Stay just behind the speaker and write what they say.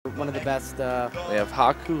one of the best. They have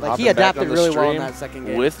Haku. Like he adapted really well in that second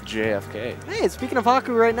game. With JFK. Hey, speaking of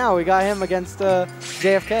Haku right now, we got him against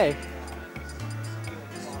JFK.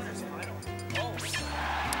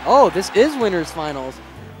 Oh, this is winners finals.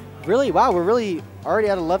 Really? Wow, we're really already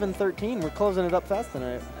at 11-13. We're closing it up fast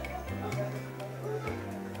tonight.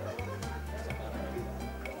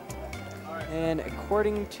 And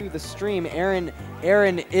according to the stream, Aaron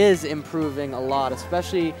is improving a lot,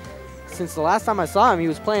 especially since the last time I saw him, he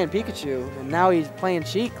was playing Pikachu, and now he's playing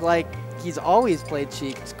Sheik like he's always played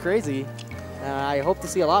Sheik. It's crazy. I hope to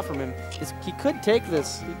see a lot from him. He could take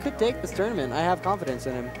this. He could take this tournament. I have confidence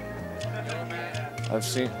in him. I've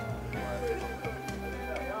seen.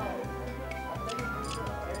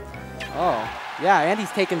 Oh, yeah, and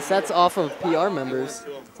he's taking sets off of PR members.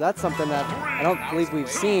 So that's something that I don't believe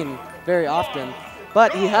we've seen very often.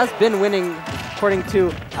 But he has been winning, according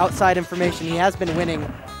to outside information, he has been winning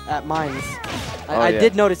at Mines. I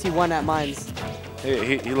did notice he won at Mines.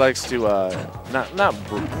 He likes to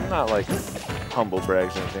not like humble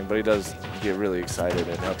brags or anything, but he does get really excited,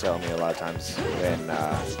 and he'll tell me a lot of times when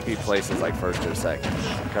he places like first or second,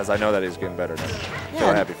 because I know that he's getting better. I'm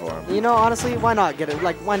so happy for him. You know, honestly, why not get it?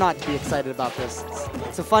 Like, why not be excited about this?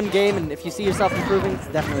 It's a fun game, and if you see yourself improving, it's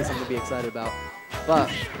definitely something to be excited about.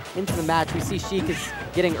 But into the match, we see Sheik is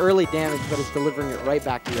getting early damage, but is delivering it right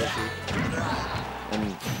back to Yoshi.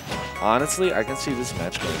 And honestly, I can see this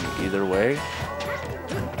match going either way.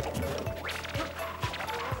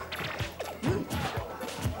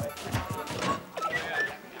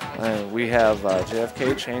 We have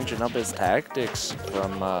JFK changing up his tactics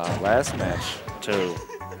from last match to,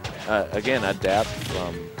 again, adapt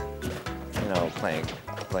from, you know,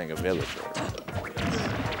 playing a villager.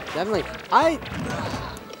 Definitely. I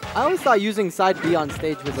always thought using side B on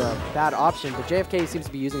stage was a bad option, but JFK seems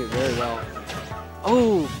to be using it very well.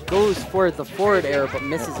 Oh, goes for the forward air, but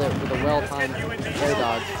misses it with a well-timed air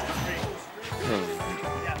dodge.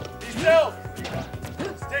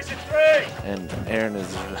 Station 3! And Aaron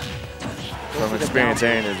is, from experience,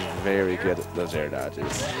 Aaron is very good at those air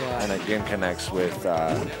dodges. Yeah. And again connects with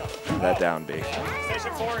that down B.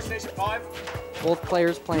 Station 4, Station 5. Both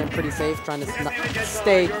players playing pretty safe, trying to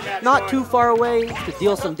stay not too far away to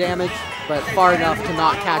deal some damage, but far enough to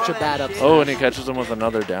not catch a bad up smash. Oh, and he catches him with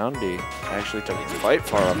another down B. Actually took it quite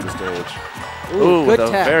far up the stage. Ooh, with good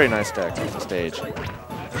a tech. very nice tech off the stage.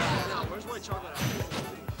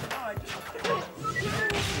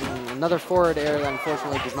 Another forward air that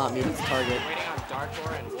unfortunately does not meet its target.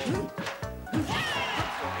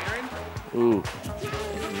 Ooh,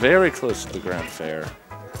 very close to the ground fair.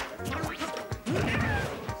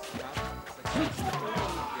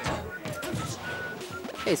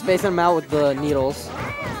 Hey, spacing him out with the needles.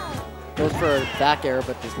 Goes for a back air,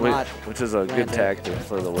 but does not. Which is a good tactic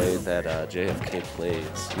for the way that JFK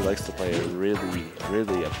plays. He likes to play a really,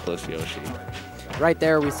 really up close Yoshi. Right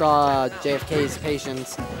there, we saw JFK's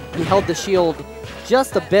patience. He held the shield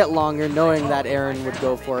just a bit longer, knowing that Aaron would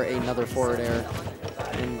go for another forward air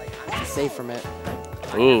and safe from it.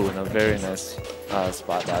 Ooh, and a very nice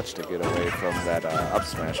spot dodge to get away from that up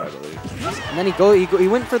smash, I believe. And then he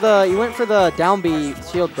went for the down B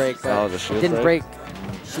shield break, but the shield didn't break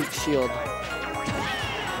Sheik's shield.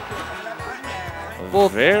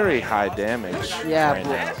 Both very high damage. Yeah, right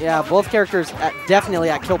now. yeah. Both characters definitely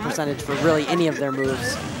at kill percentage for really any of their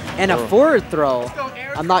moves, and a forward throw.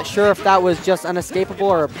 I'm not sure if that was just unescapable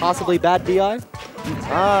or possibly bad BI.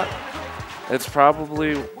 It's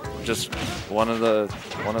probably just one of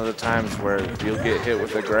the times where you'll get hit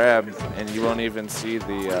with a grab and you won't even see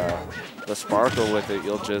the sparkle with it.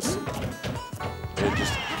 It's just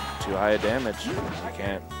too high a damage. You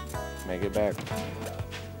can't make it back.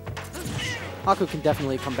 Haku can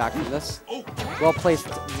definitely come back from this. Well placed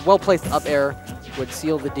up air would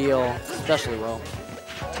seal the deal especially well.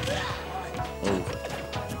 Ooh.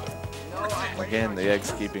 Again, the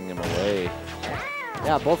egg's keeping him away.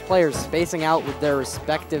 Yeah, both players spacing out with their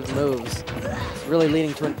respective moves. It's really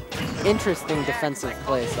leading to an interesting defensive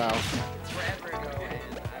play style.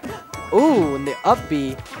 Ooh, and the up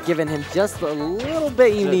B giving him just a little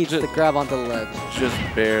bit he needs to grab onto the ledge. Just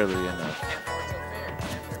barely enough.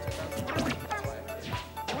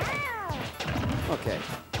 Okay.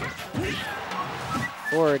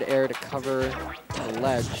 Forward air to cover the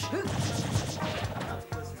ledge.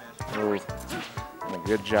 Ooh. And a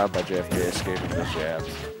good job by JFK escaping those jabs.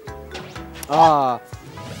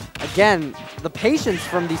 Again, the patience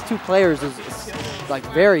from these two players is like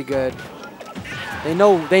very good. They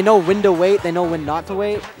know when to wait, they know when not to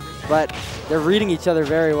wait, but they're reading each other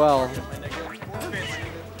very well.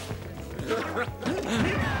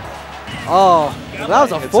 Oh, that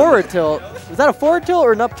was a forward tilt. Was that a forward tilt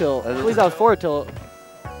or an up tilt? I believe that was forward tilt.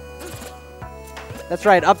 That's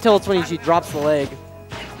right, up tilt's when she drops the leg.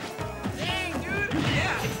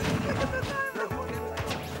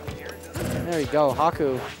 There you go,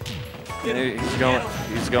 Haku.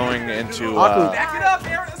 He's going into Haku.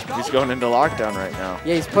 he's going into lockdown right now.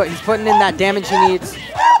 Yeah, he's putting in that damage he needs.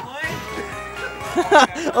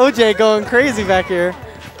 OJ going crazy back here.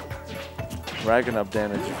 Racking up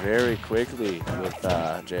damage very quickly with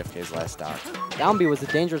JFK's last stock. Down B was a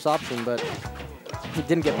dangerous option, but he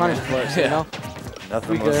didn't get punished for it, so, you know?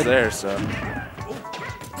 Nothing was there, so.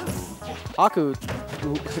 Haku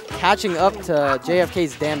catching up to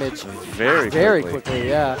JFK's damage very quickly,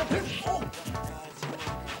 yeah.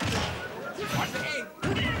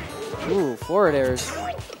 Ooh, forward airs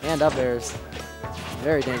and up airs.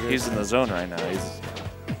 Very dangerous. He's in the zone right now.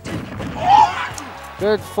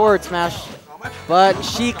 Good forward smash, but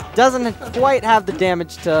Sheik doesn't quite have the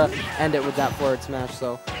damage to end it with that forward smash,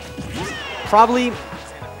 so probably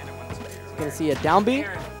gonna see a down B.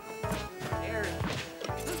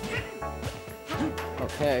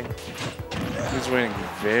 Okay. He's waiting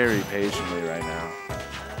very patiently right now.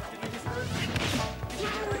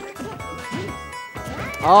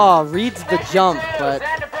 Oh, reads the jump, but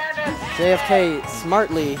JFK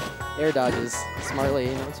smartly air dodges. Smartly,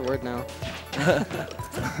 you know, it's a word now.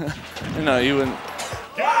 No, you wouldn't.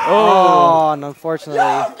 Oh, and unfortunately.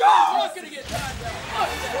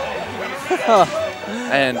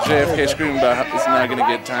 And JFK screaming about how he's not going to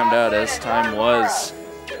get timed out as time was.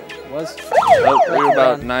 We were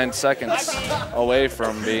about 9 seconds away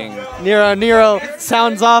from being. Nero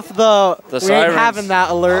sounds off the we sirens. ain't having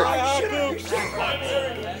that alert.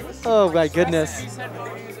 Oh my goodness.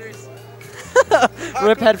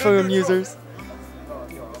 Rip headphone users.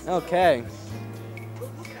 Okay.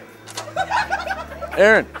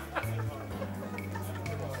 Aaron.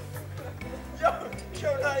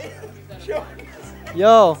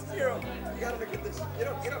 Yo.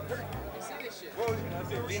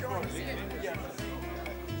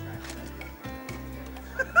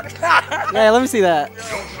 Yeah, let me see that.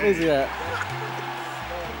 Let me see that.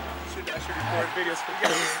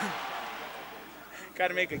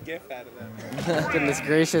 Gotta make a gif out of that. Goodness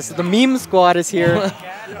gracious. The meme squad is here.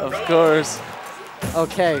 Of course.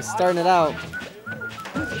 Okay, starting it out.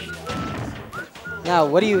 Now,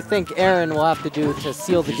 what do you think Aaron will have to do to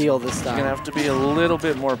seal the deal this time? He's gonna have to be a little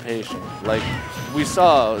bit more patient. Like, we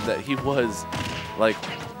saw that he was, like,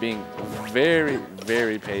 being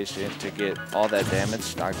very patient to get all that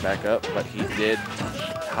damage knocked back up, but he did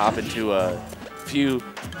hop into a few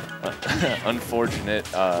unfortunate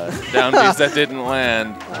down Bs that didn't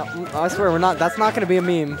land. I swear, that's not gonna be a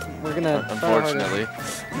meme. We're gonna. Unfortunately.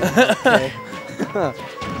 Okay.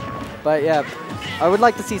 But yeah, I would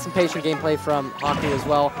like to see some patient gameplay from Haku as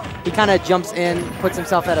well. He kind of jumps in, puts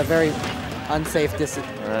himself at a very unsafe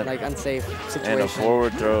unsafe situation. And a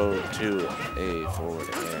forward throw to a forward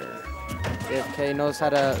air. JFK knows how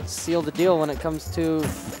to seal the deal when it comes to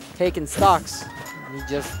taking stocks. He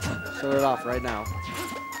just showed it off right now.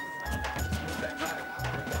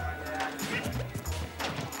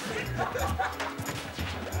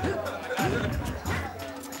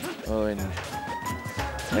 Oh, and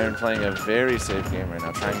Aaron playing a very safe game right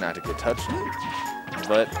now, trying not to get touched,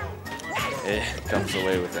 but it comes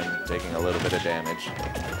away with him taking a little bit of damage.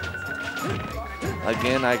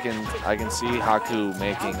 Again, I can see Haku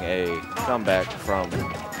making a comeback from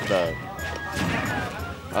the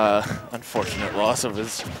unfortunate loss of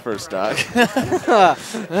his first stock.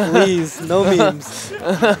 Please, no memes.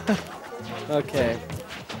 Okay.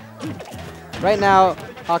 Right now,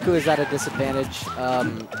 Haku is at a disadvantage.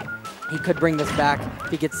 He could bring this back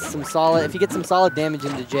if he gets some solid damage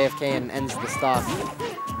into JFK and ends the stock.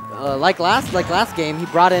 Like last game, he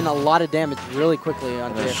brought in a lot of damage really quickly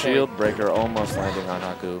on JFK. The shield breaker almost landing on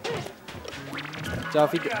Haku. So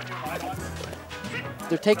if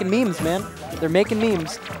they're taking memes, man. They're making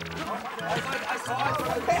memes.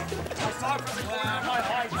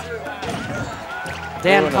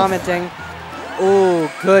 Dan commenting.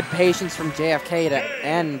 Oh, good patience from JFK to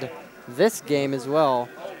end this game as well.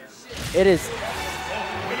 It is.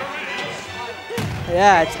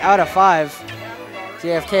 Yeah, it's out of 5.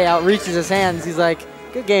 JFK outreaches his hands. He's like,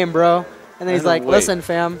 good game, bro. And then he's like, listen,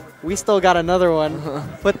 fam, we still got another one.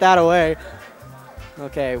 Put that away.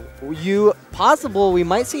 Okay, we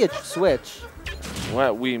might see a switch.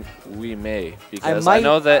 Well, we may, because I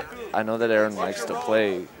know that Aaron likes to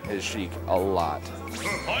play his Sheik a lot,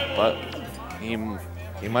 but he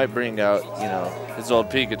might bring out, you know, his old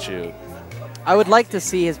Pikachu. I would like to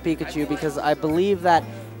see his Pikachu because I believe that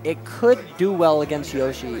it could do well against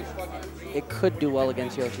Yoshi. It could do well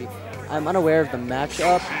against Yoshi. I'm unaware of the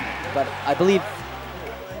matchup, but I believe.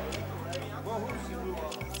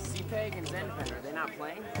 CPEG and Zenpen, are they not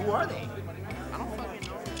playing? Who are they? I don't fucking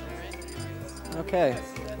know. Okay.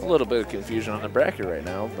 A little bit of confusion on the bracket right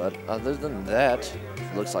now, but other than that,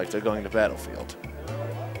 it looks like they're going to Battlefield.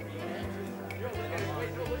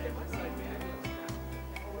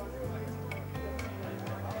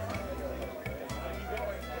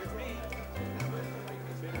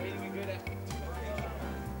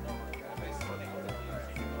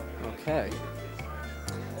 Okay.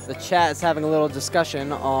 The chat is having a little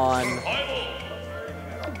discussion on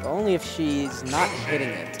only if she's not hitting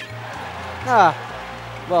it. Ah,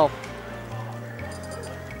 well.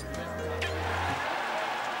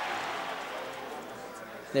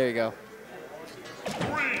 There you go.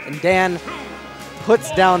 And Dan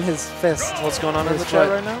puts down his fist. What's going on in the chat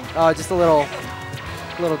right now? Oh, just a little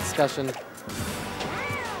discussion.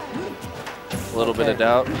 A little bit of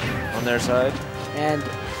doubt on their side. And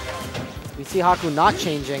we see Haku not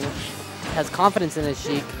changing, has confidence in his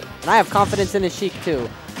Sheik, and I have confidence in his Sheik too.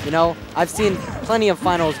 You know, I've seen plenty of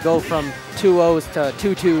finals go from 2-0s to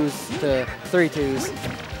 2-2s to 3-2s,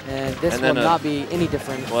 and this will not be any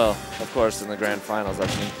different. Well, of course, in the grand finals, I've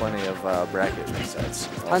seen plenty of bracket resets.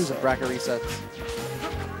 Tons of bracket resets.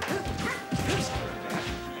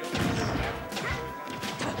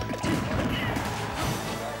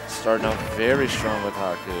 Starting out very strong with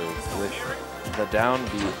Haku, with the down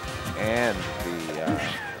beat and the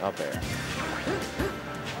up air.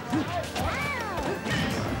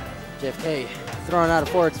 JFK throwing out a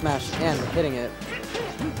forward smash and hitting it.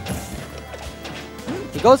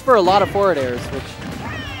 He goes for a lot of forward airs, which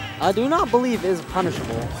I do not believe is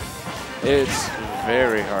punishable. It's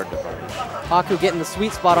very hard to punish. Haku getting the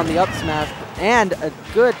sweet spot on the up smash and a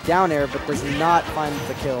good down air, but does not find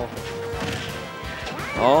the kill.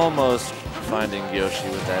 Almost finding Yoshi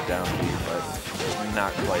with that down beat, but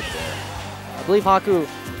not quite there. I believe Haku,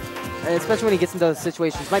 especially when he gets into those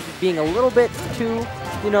situations, might be being a little bit too,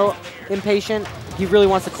 you know, impatient. He really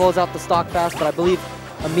wants to close out the stock fast, but I believe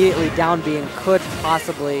immediately down being could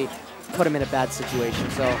possibly put him in a bad situation.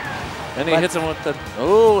 So, and he hits him with the,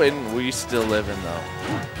 oh, and we still living though.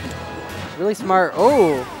 Really smart.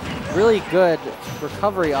 Oh, really good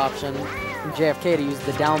recovery option from JFK to use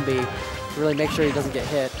the down B to really make sure he doesn't get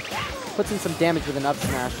hit. Puts in some damage with an up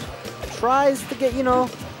smash. Tries to get, you know,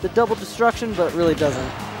 the double destruction, but really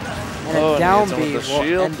doesn't. And a down B will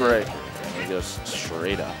shield end break. it. He goes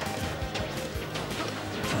straight up.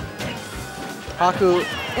 Haku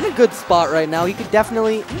in a good spot right now. He could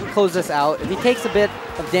definitely close this out. If he takes a bit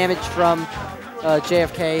of damage from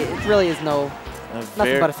JFK, it really is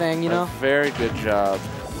nothing but a thing, you know? A very good job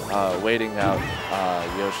waiting out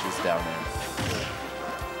Yoshi's down air.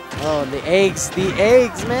 Oh, and the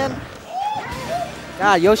eggs, man.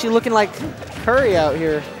 God, Yoshi looking like Curry out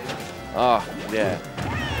here. Oh, yeah.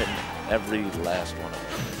 Hitting every last one of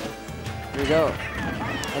them. Here we go.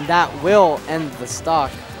 And that will end the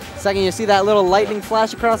stock. Second you see that little lightning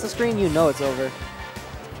flash across the screen, you know it's over.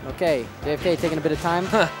 Okay, JFK taking a bit of time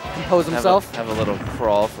to compose himself. Have a little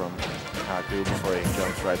crawl from Haku before he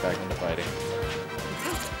jumps right back into fighting.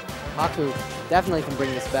 Haku definitely can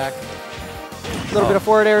bring this back. A little bit of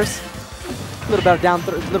forward airs, a little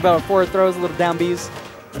bit of forward throws, a little down Bs,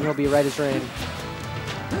 and he'll be right as rain.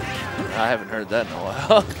 I haven't heard that in a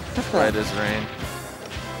while. Right as rain.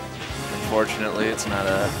 Unfortunately, it's not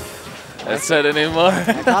a headset anymore.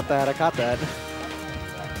 I caught that.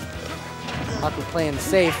 Haku playing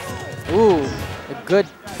safe. Ooh, a good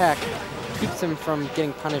tech. Keeps him from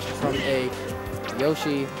getting punished from a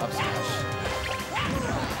Yoshi up smash.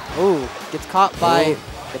 Ooh, gets caught by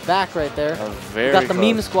the back right there. Very got the close.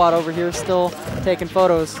 meme squad over here still taking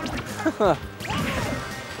photos.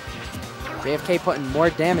 JFK putting more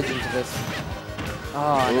damage into this.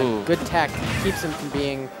 Oh, and a good tech keeps him from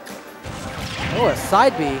being... Oh, a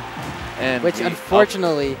side B. And which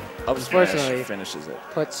unfortunately finishes it.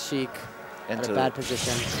 Puts Sheik in a bad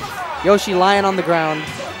position. Yoshi lying on the ground.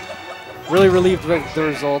 Really relieved with the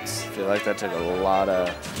results. I feel like that took a lot of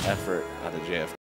effort out of JFK.